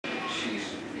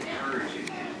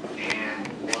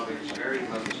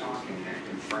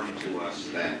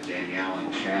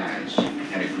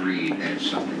agreed that if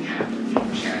something happened,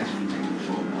 Chaz would take the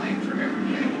full blame for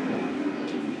everything.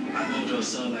 I want your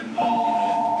son like my own,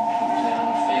 man. I'm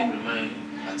a family, man.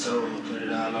 I told her to put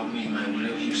it all on me, man.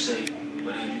 Whatever you say.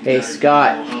 Hey,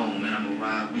 Scott. Go home, man. I'm gonna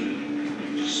ride with you.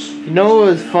 You know what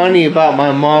was funny about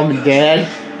my mom and dad?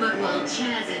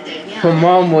 My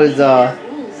mom was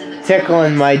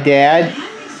tickling my dad.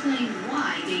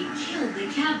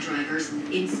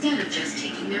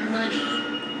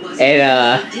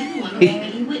 And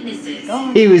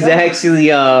he was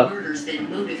actually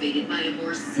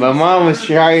my mom was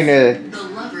trying to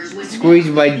squeeze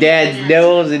my dad's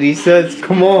nose, and he says,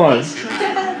 "Come on."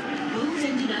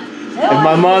 And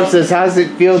my mom says, "How's it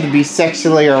feel to be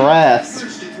sexually harassed?"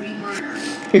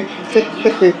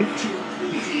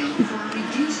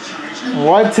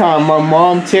 One time my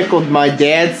mom tickled my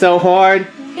dad so hard,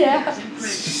 he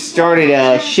started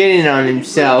shitting on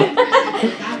himself.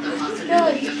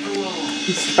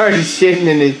 He started shitting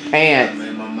in his pants.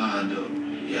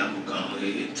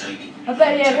 I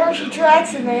bet he had Hershey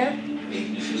tracks in there.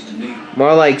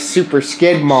 More like super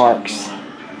skid marks.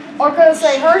 Or could I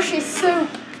say Hershey soup?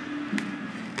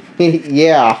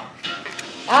 Yeah.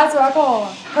 That's what I call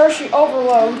it. Hershey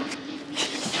overload.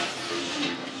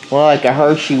 More like a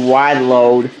Hershey wide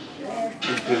load.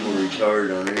 These people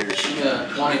retarded on here. Yeah,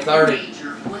 2030.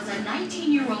 Was a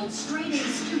 19-year-old straight-A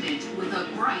student with a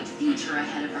bright future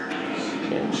ahead of her.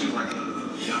 She was like a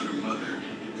younger mother,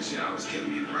 because she always kept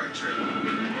me in the right track.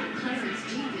 Clarence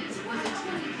Jenkins was a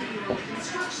 23-year-old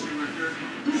construction worker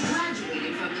who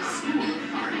graduated from the School of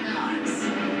Hard Knocks.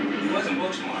 He wasn't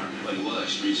book smart, but he was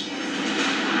street smart.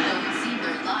 Though it seemed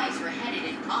their lives were headed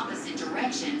in opposite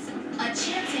directions, a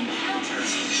chance encounter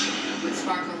would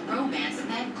spark a romance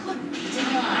that couldn't be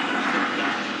denied.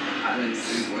 I didn't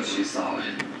see what she saw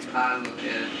in. I look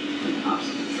at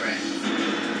opposite tracks.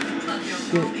 But their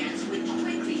romance would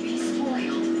quickly be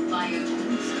spoiled by a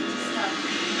gruesome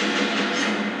discovery.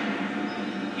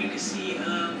 You can see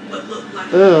what looked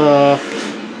like. Now,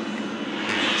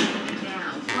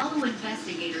 follow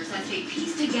investigators as they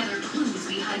piece together clues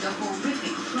behind a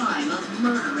horrific crime of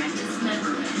murder and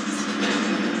dismemberment.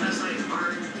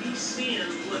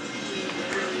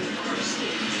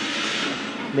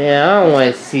 Man, I don't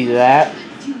want to see that. The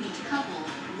doomed couple,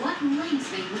 what lengths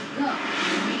they would go in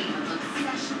the name of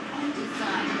obsession and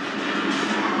desire.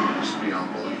 It should be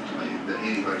unbelievable to me that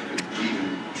anybody could even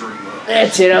dream up.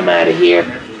 That's it, I'm out of here.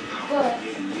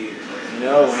 You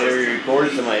know, whenever you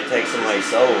record somebody, it takes somebody's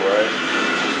soul, right?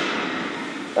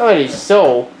 Somebody's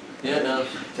soul. Yeah, it does.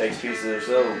 It takes a piece of their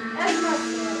soul.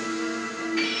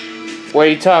 What are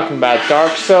you talking about?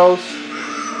 Dark Souls?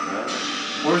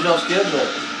 Where's y'all's kids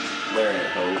at? They're in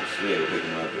Hopes. We had to pick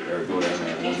them up or go down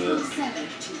there a little April bit. 7,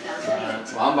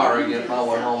 2008. Well, I'm about ready to get if I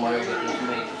went home there and get this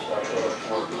meat and stuff.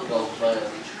 Work it goes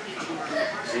fast.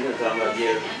 She was talking about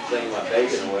taking my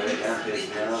bacon away. It kind of pissed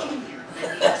me off.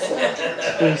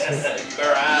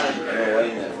 They're out of I've been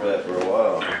waiting for that for a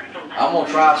while. I'm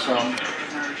gonna try some.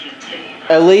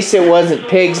 At least it wasn't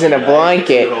pigs in a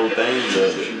blanket. Two whole things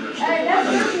of it. When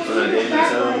I gave me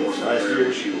some last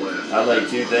year, I like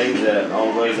two things that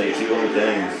all those like two whole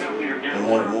things and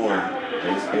one more.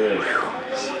 It's good.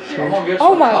 I'm gonna get some.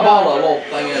 Oh my I God. bought a little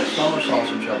thing of summer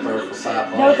sausage up there for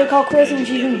 $5. You know what they call Chris when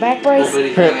she's in the back brace? Little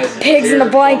bitty thing of Pigs in a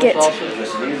blanket. summer sausage.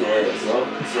 Just use the way it's low.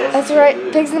 That's right.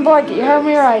 Pigs in the blanket. You heard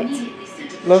me right.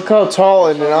 Look how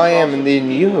taller than I am and than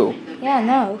you. Yeah, I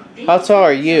know. How tall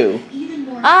are you?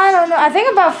 I don't know. I think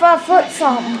about 5 foot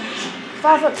something.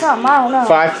 5 foot something. I don't know.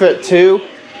 5'2"?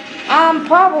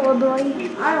 Probably.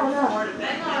 I don't know.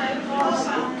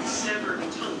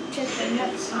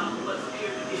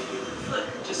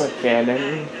 Okay, then.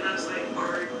 And I was like,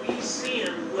 are we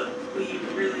seeing what we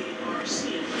really are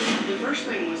seeing? The first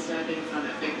thing was to identify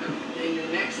that victim. Then your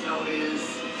next thought is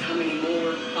how many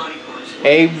more body parts.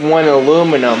 A1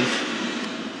 aluminum.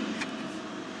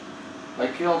 They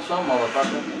killed some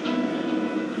motherfucker.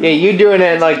 Yeah, you doing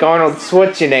it like Arnold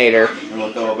Schwarzenegger. You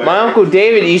want to throw a berry? My Uncle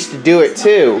David used to do it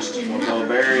too. You want to throw a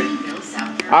berry?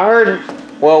 I heard,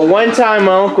 well, one time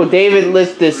my Uncle David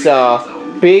lifted this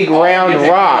big round I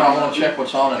rock. want to check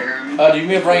what's on it. Do you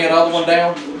mean to bring another one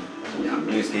down?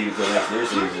 We just keep it till next year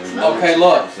season. Okay,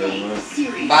 look. So,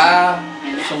 Buy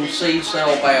some seed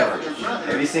cell batteries.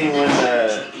 have you seen when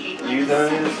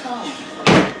Youthon is?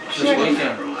 This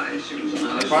weekend.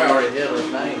 They probably already hit his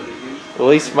name. At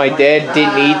least my dad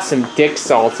didn't eat some dick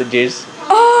sausages.